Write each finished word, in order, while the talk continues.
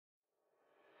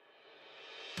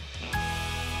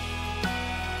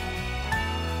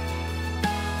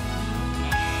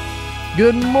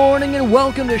Good morning and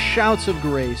welcome to Shouts of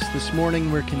Grace. This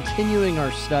morning we're continuing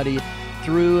our study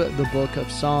through the book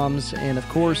of Psalms. And of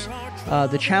course,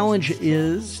 the challenge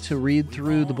is to read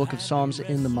through the book of Psalms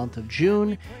in the month of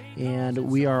June. And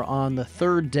we are on the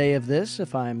third day of this,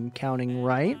 if I'm counting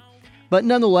right. But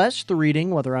nonetheless, the reading,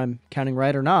 whether I'm counting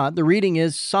right or not, the reading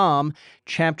is Psalms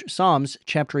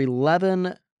chapter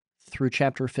 11 through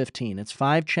chapter 15. It's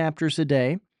 5 chapters a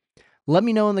day. Let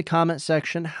me know in the comment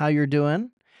section how you're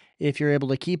doing. If you're able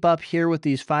to keep up here with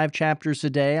these 5 chapters a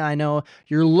day. I know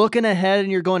you're looking ahead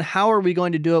and you're going, how are we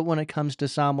going to do it when it comes to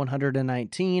Psalm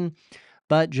 119?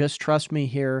 But just trust me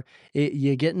here,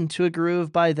 you get into a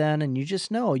groove by then, and you just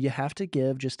know you have to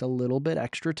give just a little bit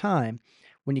extra time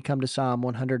when you come to Psalm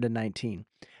 119.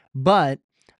 But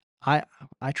I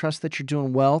trust that you're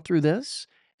doing well through this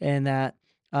and that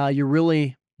you're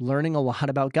really learning a lot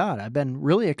about God. I've been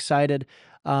really excited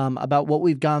about what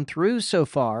we've gone through so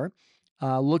far.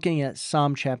 Looking at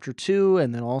Psalm chapter 2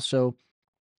 and then also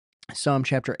Psalm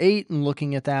chapter 8 and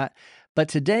looking at that. But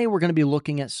today we're going to be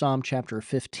looking at Psalm chapter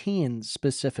 15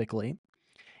 specifically.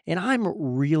 And I'm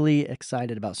really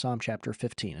excited about Psalm chapter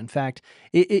 15. In fact,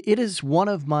 it is one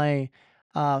of my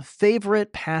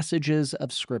favorite passages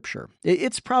of Scripture.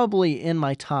 It's probably in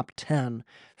my top 10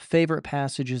 favorite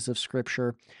passages of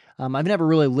Scripture. I've never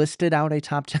really listed out a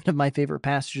top 10 of my favorite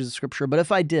passages of Scripture, but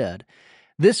if I did,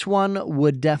 this one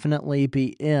would definitely be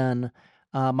in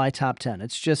my top 10.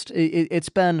 It's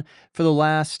been for the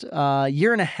last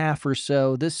year and a half or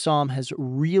so, this psalm has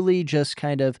really just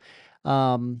kind of,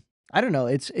 I don't know,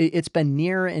 it's been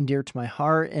near and dear to my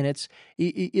heart, and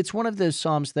it's one of those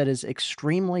psalms that is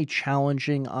extremely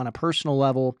challenging on a personal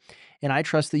level, and I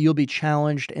trust that you'll be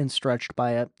challenged and stretched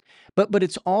by it. But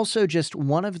it's also just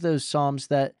one of those psalms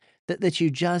that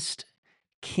you just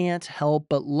can't help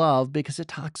but love because it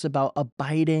talks about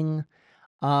abiding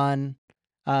on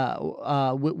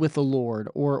with the Lord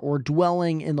or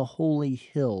dwelling in the holy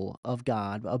hill of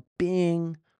God, of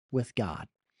being with God.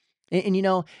 And you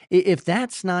know, if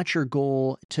that's not your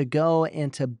goal to go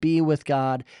and to be with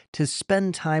God, to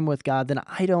spend time with God, then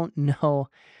I don't know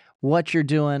what you're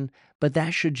doing, but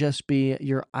that should just be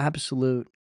your absolute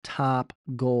top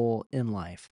goal in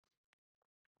life.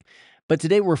 But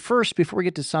today before we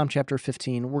get to Psalm chapter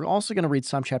 15, we're also going to read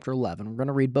Psalm chapter 11. We're going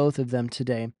to read both of them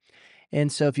today. And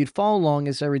so if you'd follow along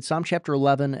as I read Psalm chapter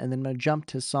 11, and then I'm going to jump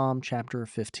to Psalm chapter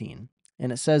 15.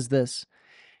 And it says this,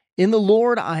 "In the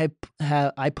Lord I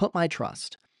put my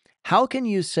trust. How can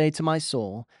you say to my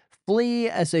soul, flee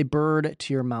as a bird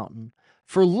to your mountain?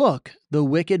 For look, the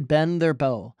wicked bend their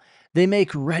bow. They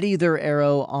make ready their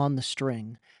arrow on the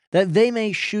string, that they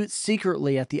may shoot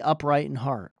secretly at the upright in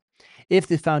heart. If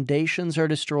the foundations are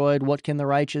destroyed, what can the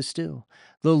righteous do?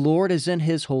 The Lord is in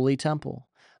his holy temple.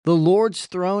 The Lord's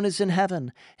throne is in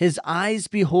heaven. His eyes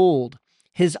behold.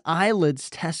 His eyelids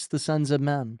test the sons of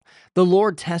men. The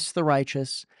Lord tests the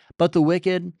righteous, but the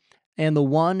wicked and the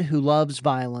one who loves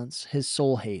violence his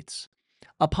soul hates.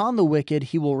 Upon the wicked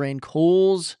he will rain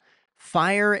coals,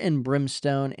 fire and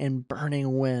brimstone and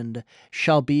burning wind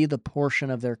shall be the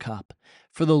portion of their cup.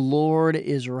 For the Lord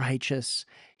is righteous.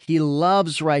 He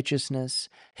loves righteousness.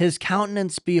 His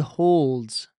countenance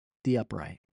beholds the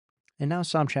upright." And now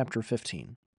Psalm chapter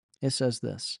 15. It says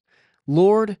this,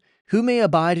 "Lord, who may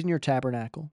abide in your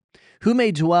tabernacle? Who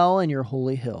may dwell in your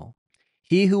holy hill?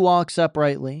 He who walks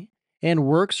uprightly and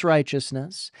works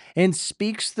righteousness and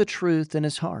speaks the truth in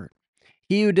his heart.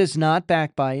 He who does not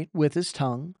backbite with his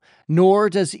tongue, nor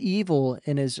does evil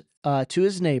to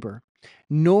his neighbor,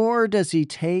 nor does he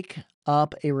take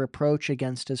up a reproach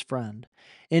against his friend,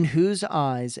 in whose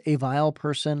eyes a vile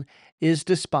person is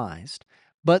despised,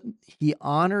 but he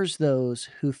honors those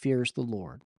who fears the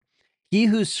Lord. He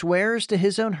who swears to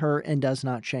his own hurt and does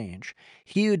not change.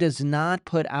 He who does not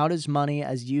put out his money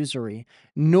as usury,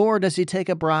 nor does he take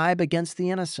a bribe against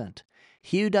the innocent.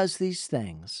 He who does these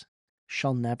things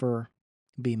shall never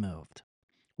be moved."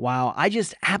 Wow, I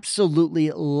just absolutely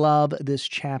love this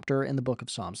chapter in the book of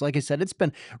Psalms. Like I said, it's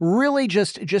been really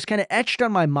just kind of etched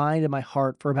on my mind and my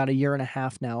heart for about a year and a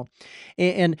half now.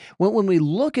 And when we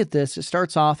look at this, it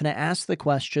starts off and it asks the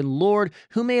question, "Lord,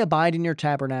 who may abide in your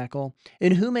tabernacle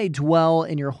and who may dwell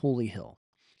in your holy hill?"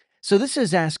 So this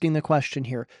is asking the question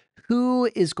here, who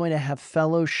is going to have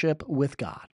fellowship with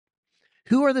God?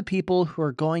 Who are the people who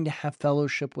are going to have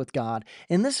fellowship with God?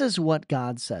 And this is what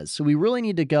God says. So we really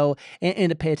need to go and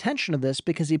to pay attention to this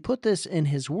because he put this in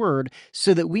his word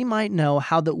so that we might know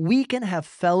how that we can have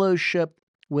fellowship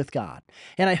with God.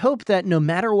 And I hope that no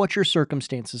matter what your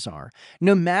circumstances are,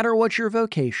 no matter what your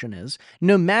vocation is,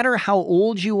 no matter how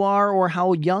old you are or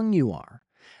how young you are,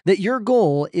 that your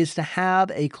goal is to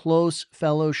have a close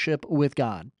fellowship with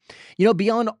God.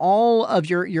 Beyond all of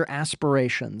your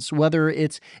aspirations, whether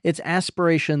it's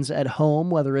aspirations at home,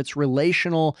 whether it's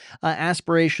relational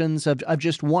aspirations of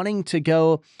just wanting to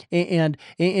go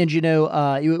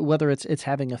whether it's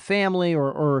having a family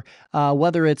or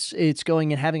whether it's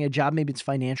going and having a job, maybe it's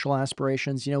financial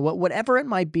aspirations, whatever it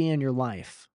might be in your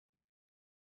life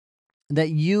that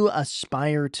you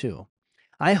aspire to.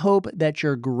 I hope that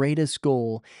your greatest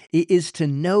goal is to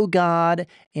know God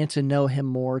and to know Him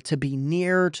more, to be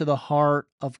near to the heart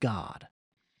of God.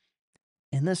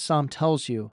 And this psalm tells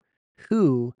you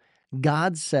who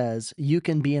God says you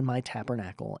can be in my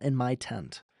tabernacle, in my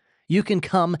tent. You can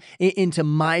come into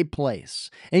my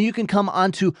place and you can come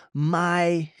onto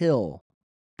my hill,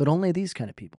 but only these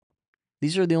kind of people.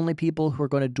 These are the only people who are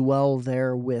going to dwell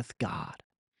there with God.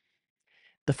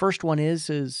 The first one is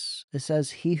it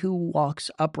says, he who walks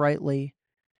uprightly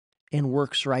and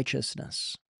works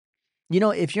righteousness.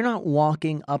 If you're not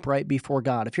walking upright before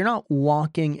God, if you're not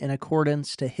walking in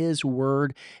accordance to His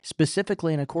word,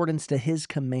 specifically in accordance to His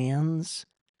commands,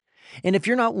 and if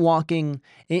you're not walking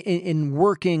in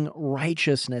working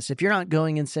righteousness, if you're not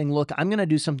going and saying, look, I'm going to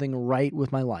do something right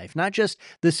with my life, not just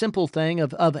the simple thing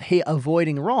of hey,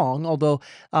 avoiding wrong, although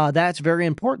that's very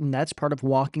important. That's part of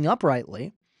walking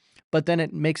uprightly. But then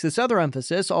it makes this other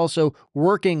emphasis, also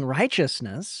working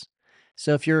righteousness.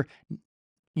 So if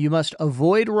you must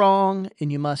avoid wrong and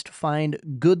you must find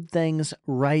good things,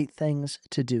 right things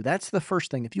to do. That's the first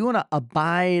thing. If you want to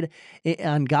abide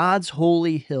on God's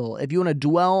holy hill, if you want to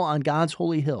dwell on God's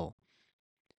holy hill,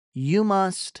 you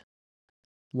must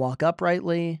walk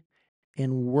uprightly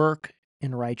and work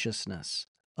in righteousness.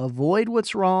 Avoid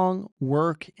what's wrong,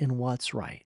 work in what's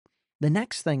right. The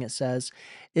next thing it says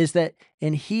is that,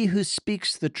 and he who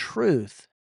speaks the truth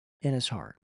in his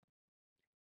heart,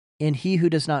 and he who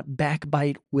does not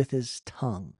backbite with his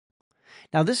tongue.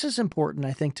 Now, this is important,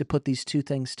 I think, to put these two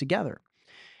things together,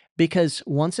 because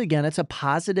once again, it's a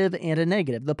positive and a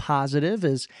negative. The positive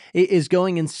is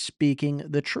going and speaking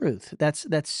the truth.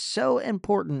 That's so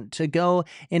important, to go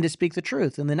and to speak the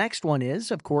truth. And the next one is,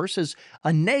 of course, is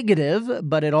a negative,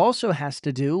 but it also has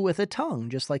to do with a tongue,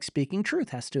 just like speaking truth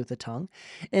has to do with a tongue.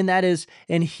 And that is,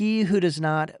 and he who does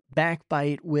not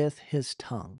backbite with his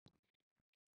tongue.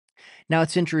 Now,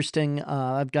 it's interesting.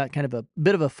 I've got kind of a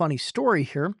bit of a funny story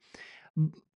here.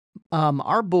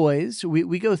 Our boys,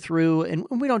 we go through, and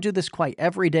we don't do this quite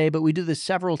every day, but we do this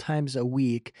several times a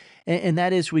week. And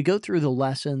that is, we go through the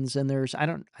lessons, and there's, I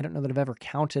don't know that I've ever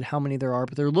counted how many there are,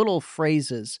 but they're little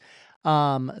phrases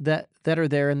that are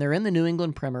there, and they're in the New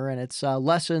England Primer, and it's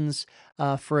lessons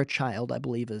for a child, I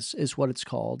believe is what it's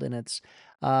called. And it's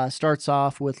starts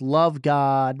off with love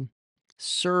God,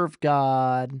 serve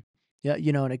God. Yeah,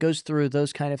 and it goes through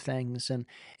those kind of things,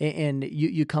 and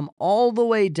you come all the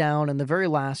way down, and the very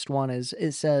last one is,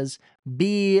 it says,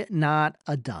 "Be not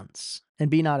a dunce," and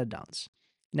be not a dunce.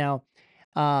 Now,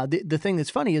 the thing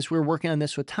that's funny is we're working on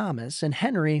this with Thomas, and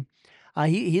Henry.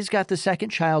 He's got the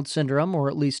second child syndrome, or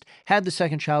at least had the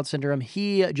second child syndrome.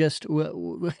 He just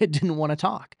didn't want to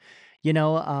talk.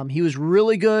 He was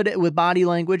really good with body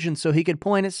language, and so he could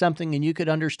point at something and you could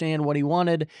understand what he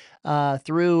wanted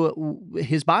through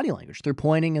his body language, through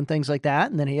pointing and things like that.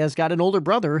 And then he has got an older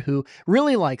brother who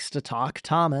really likes to talk,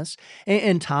 Thomas,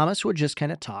 and Thomas would just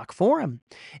kind of talk for him.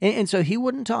 And so he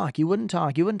wouldn't talk.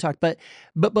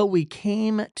 But we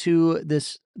came to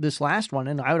this last one,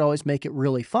 and I would always make it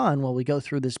really fun while we go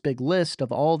through this big list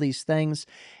of all these things.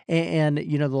 And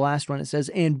the last one, it says,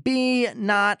 "And be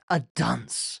not a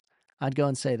dunce." I'd go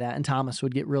and say that, and Thomas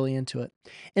would get really into it.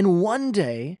 And one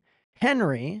day,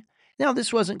 Henry, now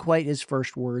this wasn't quite his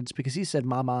first words, because he said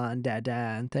mama and dada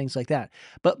and things like that.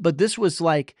 But this was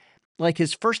like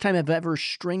his first time of ever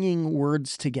stringing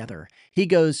words together. He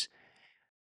goes,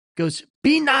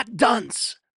 "Be not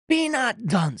dunce, be not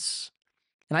dunce."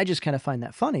 And I just kind of find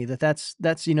that funny that's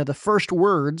the first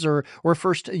words or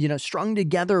first, strung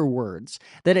together words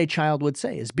that a child would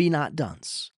say is "be not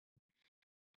dunce."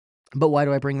 But why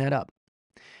do I bring that up?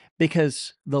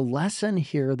 Because the lesson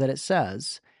here that it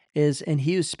says is, "And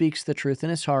he who speaks the truth in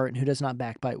his heart and who does not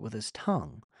backbite with his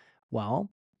tongue."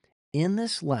 Well, in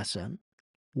this lesson,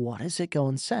 what does it go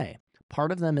and say?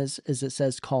 Part of them is it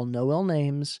says, "Call no ill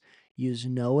names, use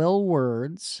no ill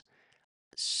words,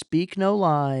 speak no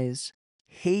lies,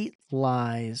 hate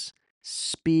lies,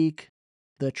 speak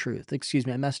the truth." Excuse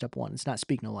me, I messed up one. It's not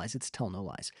speak no lies, it's tell no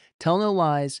lies. Tell no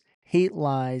lies, hate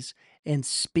lies, and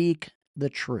speak the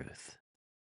truth.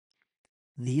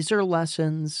 These are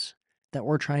lessons that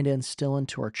we're trying to instill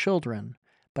into our children,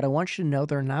 but I want you to know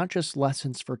they're not just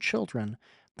lessons for children.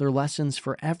 They're lessons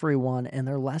for everyone, and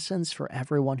they're lessons for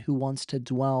everyone who wants to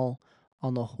dwell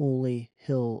on the holy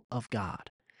hill of God.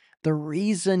 the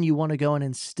reason you want to go and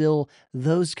instill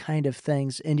those kind of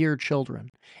things into your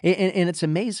children. And it's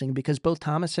amazing because both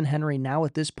Thomas and Henry now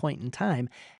at this point in time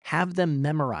have them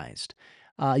memorized.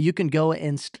 You can go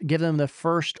and give them the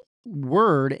first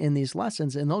word in these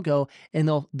lessons, and they'll go and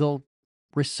they'll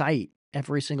recite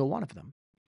every single one of them.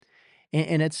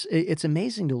 And it's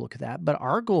amazing to look at that. But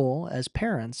our goal as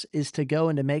parents is to go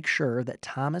and to make sure that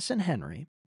Thomas and Henry,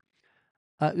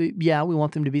 yeah, we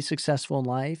want them to be successful in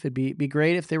life. It'd be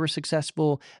great if they were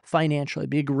successful financially. It'd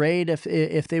be great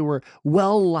if they were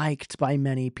well liked by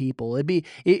many people. It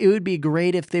would be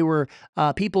great if they were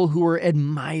people who were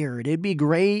admired. It'd be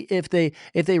great if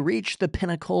they reached the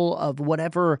pinnacle of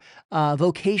whatever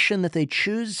vocation that they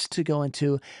choose to go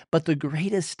into. But the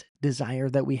greatest desire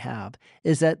that we have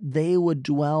is that they would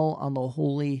dwell on the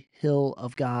holy hill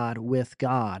of God with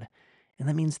God, and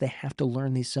that means they have to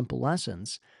learn these simple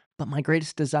lessons. But my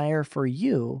greatest desire for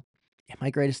you and my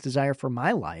greatest desire for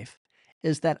my life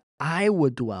is that I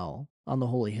would dwell on the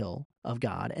holy hill of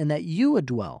God and that you would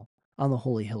dwell on the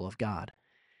holy hill of God.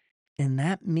 And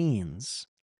that means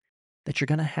that you're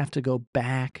going to have to go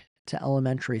back to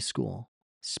elementary school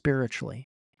spiritually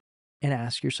and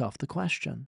ask yourself the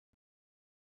question,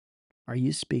 are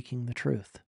you speaking the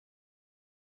truth?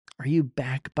 Are you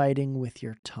backbiting with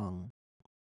your tongue?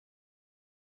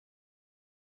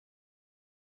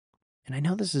 And I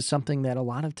know this is something that a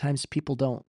lot of times people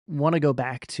don't want to go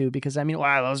back to because, I mean,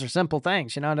 wow, those are simple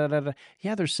things, you know. Da, da, da.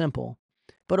 Yeah, they're simple.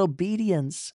 But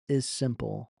obedience is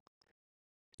simple.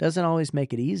 Doesn't always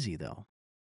make it easy, though.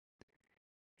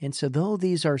 And so, though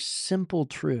these are simple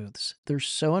truths, they're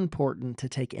so important to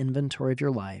take inventory of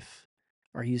your life.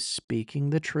 Are you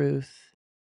speaking the truth?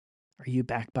 Are you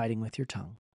backbiting with your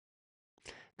tongue?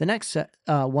 The next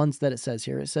ones that it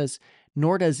says,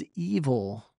 nor does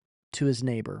evil to his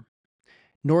neighbor,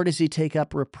 nor does he take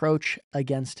up reproach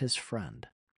against his friend.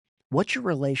 What's your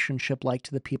relationship like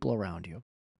to the people around you?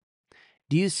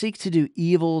 Do you seek to do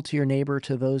evil to your neighbor,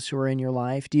 to those who are in your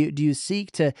life? Do you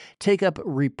seek to take up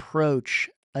reproach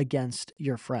against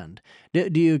your friend?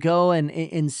 Do you go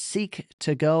and seek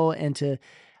to go and to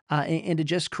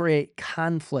just create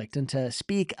conflict and to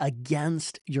speak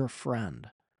against your friend?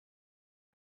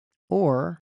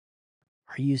 Or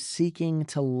are you seeking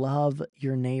to love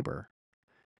your neighbor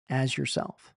as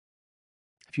yourself?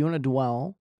 If you want to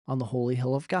dwell on the holy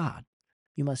hill of God,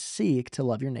 you must seek to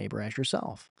love your neighbor as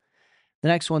yourself. The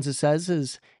next one it says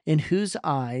is, in whose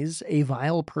eyes a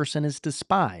vile person is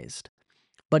despised,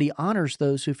 but he honors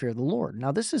those who fear the Lord.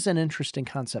 Now, this is an interesting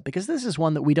concept because this is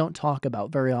one that we don't talk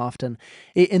about very often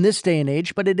in this day and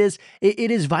age, but it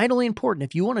is vitally important.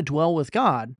 If you want to dwell with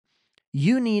God,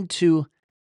 you need to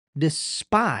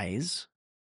despise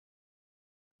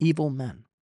evil men.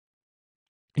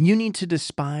 You need to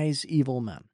despise evil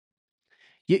men.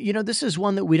 You know, this is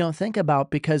one that we don't think about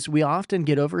because we often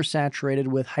get oversaturated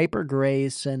with hyper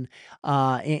grace and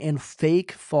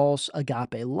fake false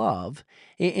agape love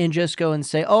and just go and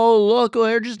say, oh, look,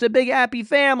 we're just a big happy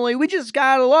family. We just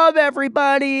got to love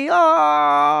everybody.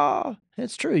 Oh,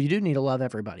 it's true. You do need to love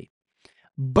everybody.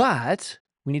 But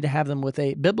we need to have them with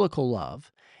a biblical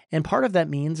love. And part of that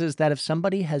means is that if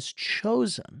somebody has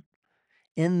chosen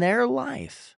in their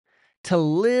life to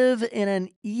live in an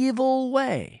evil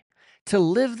way, to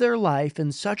live their life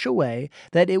in such a way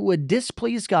that it would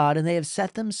displease God and they have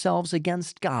set themselves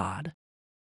against God,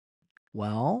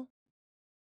 well,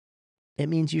 it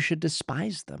means you should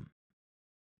despise them.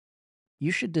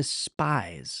 You should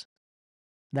despise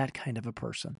that kind of a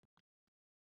person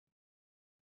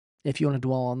if you want to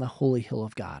dwell on the holy hill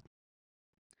of God.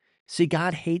 See,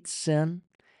 God hates sin,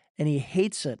 and he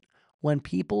hates it when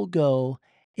people go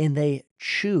and they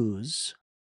choose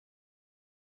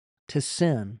to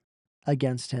sin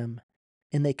against him,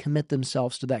 and they commit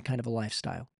themselves to that kind of a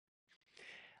lifestyle.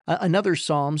 Another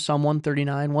Psalm, Psalm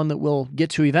 139, one that we'll get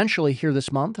to eventually here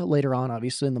this month, later on,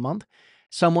 obviously, in the month.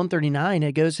 Psalm 139,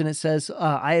 it goes and it says,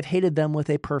 I have hated them with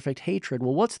a perfect hatred.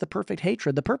 Well, what's the perfect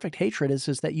hatred? The perfect hatred is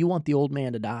that you want the old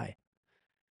man to die.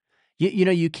 You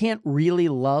know, you can't really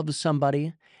love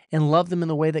somebody and love them in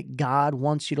the way that God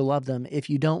wants you to love them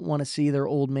if you don't want to see their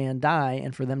old man die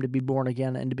and for them to be born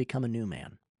again and to become a new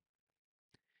man.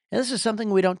 And this is something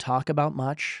we don't talk about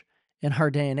much in our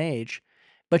day and age,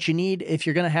 but you need, if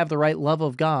you're going to have the right love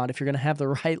of God, if you're going to have the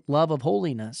right love of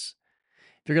holiness,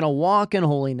 if you're going to walk in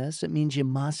holiness, it means you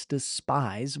must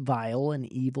despise vile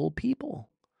and evil people.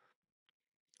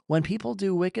 When people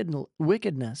do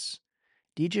wickedness,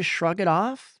 do you just shrug it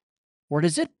off? Or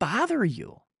does it bother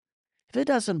you? If it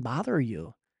doesn't bother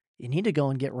you, you need to go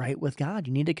and get right with God.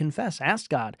 You need to confess. Ask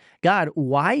God, God,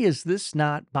 why is this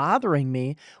not bothering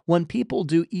me when people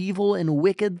do evil and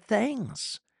wicked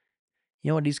things? You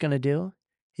know what he's going to do?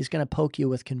 He's going to poke you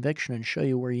with conviction and show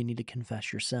you where you need to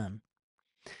confess your sin.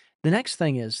 The next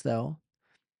thing is, though,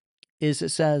 is it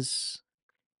says,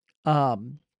 but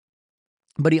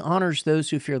he honors those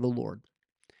who fear the Lord.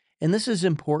 And this is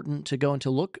important to go and to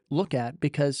look at,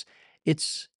 because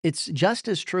it's just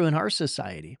as true in our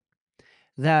society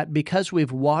that because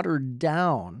we've watered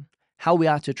down how we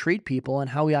ought to treat people and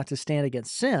how we ought to stand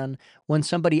against sin, when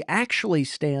somebody actually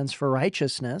stands for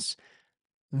righteousness,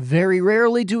 very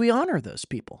rarely do we honor those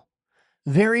people.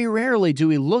 Very rarely do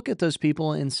we look at those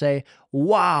people and say,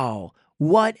 wow,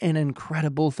 what an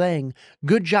incredible thing.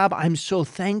 Good job. I'm so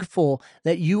thankful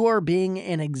that you are being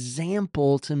an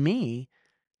example to me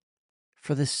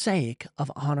for the sake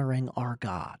of honoring our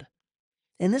God.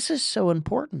 And this is so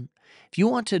important. If you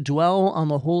want to dwell on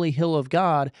the holy hill of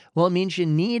God, well, it means you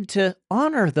need to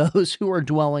honor those who are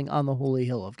dwelling on the holy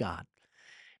hill of God,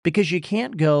 because you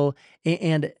can't go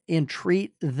and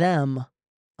treat them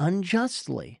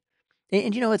unjustly.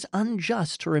 And it's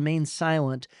unjust to remain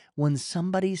silent when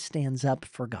somebody stands up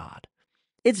for God.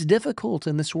 It's difficult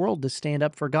in this world to stand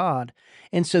up for God.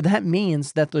 And so that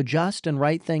means that the just and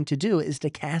right thing to do is to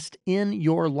cast in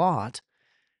your lot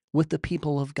with the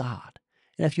people of God.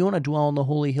 And if you want to dwell on the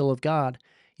holy hill of God,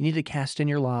 you need to cast in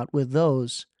your lot with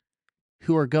those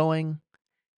who are going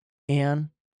and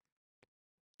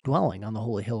dwelling on the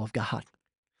holy hill of God.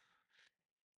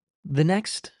 The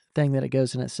next thing that it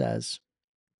goes and it says,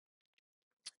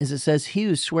 he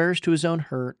who swears to his own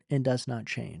hurt and does not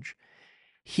change.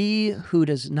 He who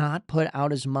does not put out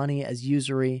his money as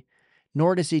usury,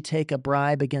 nor does he take a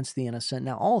bribe against the innocent.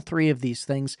 Now, all three of these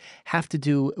things have to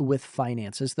do with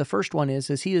finances. The first one is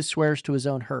he who swears to his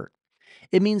own hurt.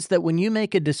 It means that when you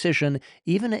make a decision,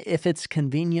 even if it's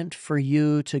convenient for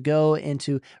you to go and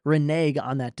to renege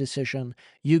on that decision,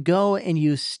 you go and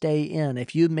you stay in.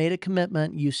 If you made a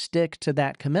commitment, you stick to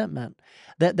that commitment.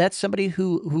 That's somebody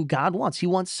who God wants. He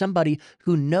wants somebody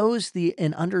who knows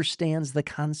and understands the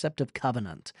concept of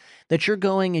covenant. That you're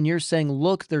going and you're saying,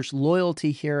 look, there's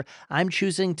loyalty here. I'm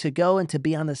choosing to go and to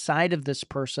be on the side of this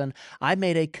person. I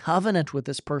made a covenant with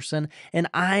this person, and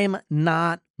I'm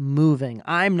not moving.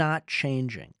 I'm not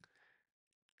changing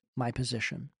my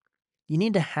position. You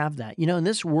need to have that. In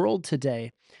this world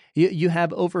today, you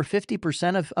have over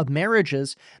 50% of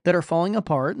marriages that are falling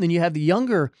apart. And then you have the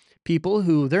younger people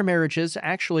who their marriages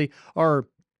actually are,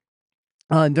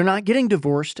 they're not getting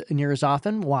divorced near as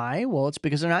often. Why? Well, it's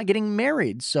because they're not getting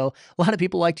married. So a lot of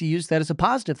people like to use that as a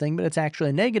positive thing, but it's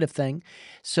actually a negative thing.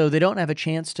 So they don't have a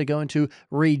chance to go and to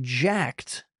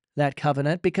reject that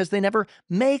covenant because they never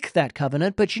make that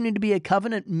covenant. But you need to be a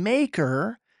covenant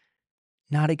maker,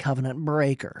 not a covenant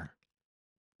breaker,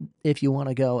 if you want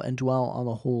to go and dwell on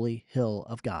the holy hill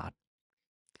of God.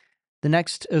 The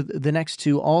next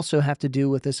two also have to do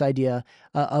with this idea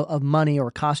of money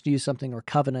or costing you something, or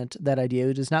covenant, that idea.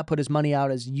 Who does not put his money out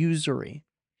as usury.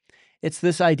 It's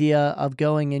this idea of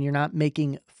going and you're not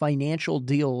making financial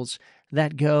deals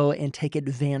that go and take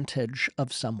advantage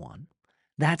of someone.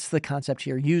 That's the concept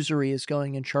here. Usury is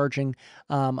going and charging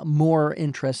more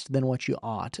interest than what you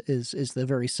ought, is the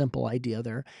very simple idea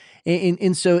there.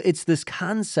 And so it's this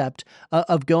concept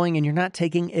of going and you're not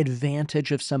taking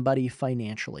advantage of somebody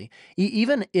financially.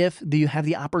 Even if you have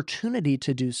the opportunity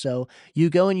to do so, you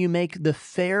go and you make the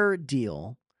fair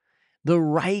deal, the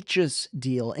righteous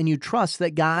deal, and you trust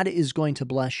that God is going to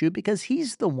bless you because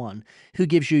he's the one who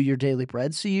gives you your daily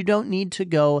bread. So you don't need to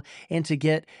go and to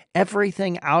get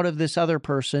everything out of this other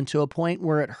person to a point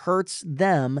where it hurts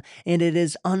them and it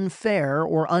is unfair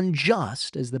or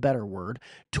unjust, is the better word,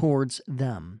 towards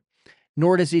them.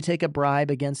 Nor does he take a bribe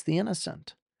against the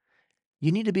innocent.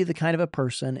 You need to be the kind of a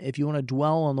person, if you want to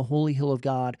dwell on the holy hill of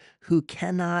God, who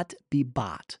cannot be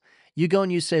bought. You go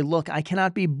and you say, look, I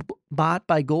cannot be bought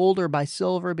by gold or by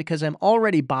silver because I'm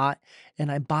already bought, and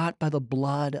I'm bought by the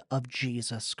blood of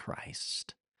Jesus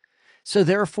Christ. So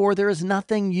therefore, there is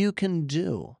nothing you can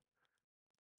do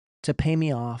to pay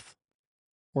me off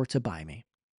or to buy me.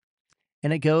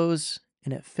 And it goes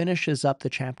and it finishes up the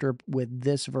chapter with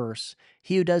this verse.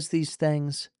 He who does these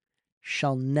things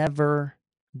shall never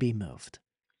be moved.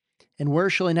 And where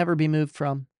shall he never be moved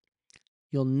from?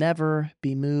 You'll never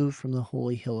be moved from the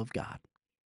holy hill of God.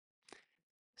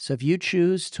 So if you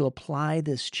choose to apply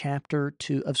this chapter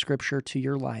of Scripture to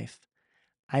your life,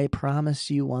 I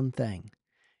promise you one thing.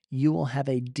 You will have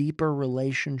a deeper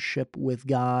relationship with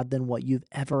God than what you've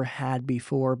ever had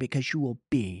before, because you will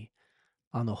be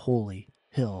on the holy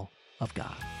hill of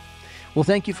God. Well,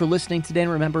 thank you for listening today,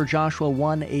 and remember Joshua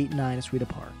 1:8-9 as we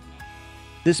depart.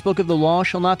 This book of the law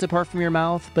shall not depart from your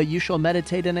mouth, but you shall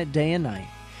meditate in it day and night,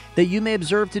 that you may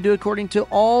observe to do according to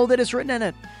all that is written in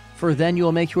it. for then you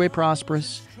will make your way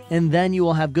prosperous, and then you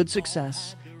will have good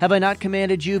success. Have I not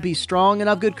commanded you, be strong and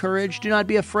of good courage? Do not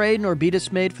be afraid nor be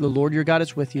dismayed, for the Lord your God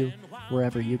is with you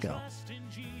wherever you go.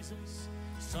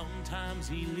 Sometimes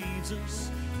he leaves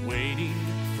us waiting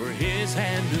for his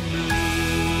hand to move.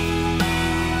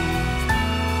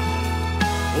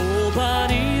 Oh, but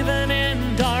even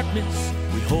in darkness,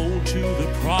 we hold to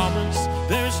the promise.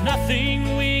 There's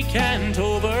nothing we can't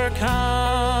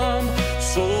overcome.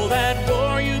 So that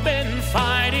war you've been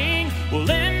fighting will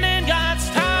end in God's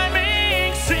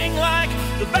timing. Sing like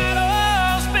the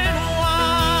battle's been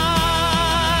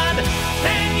won.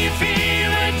 Can you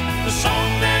feel it? The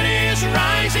song that is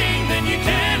rising, then you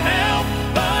can't help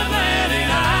but let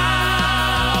it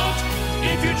out.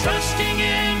 If you're trusting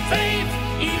in faith,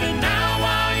 even now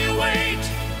while you wait,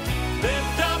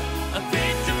 lift up a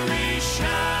victory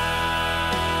shout.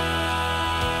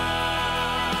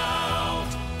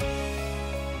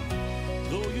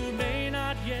 Though you may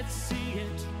not yet see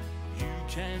it, you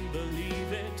can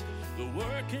believe it. The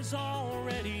work has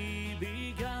already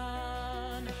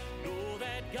begun. Know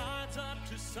that God's up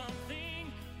to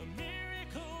something. A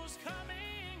miracle's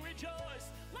coming. Rejoice.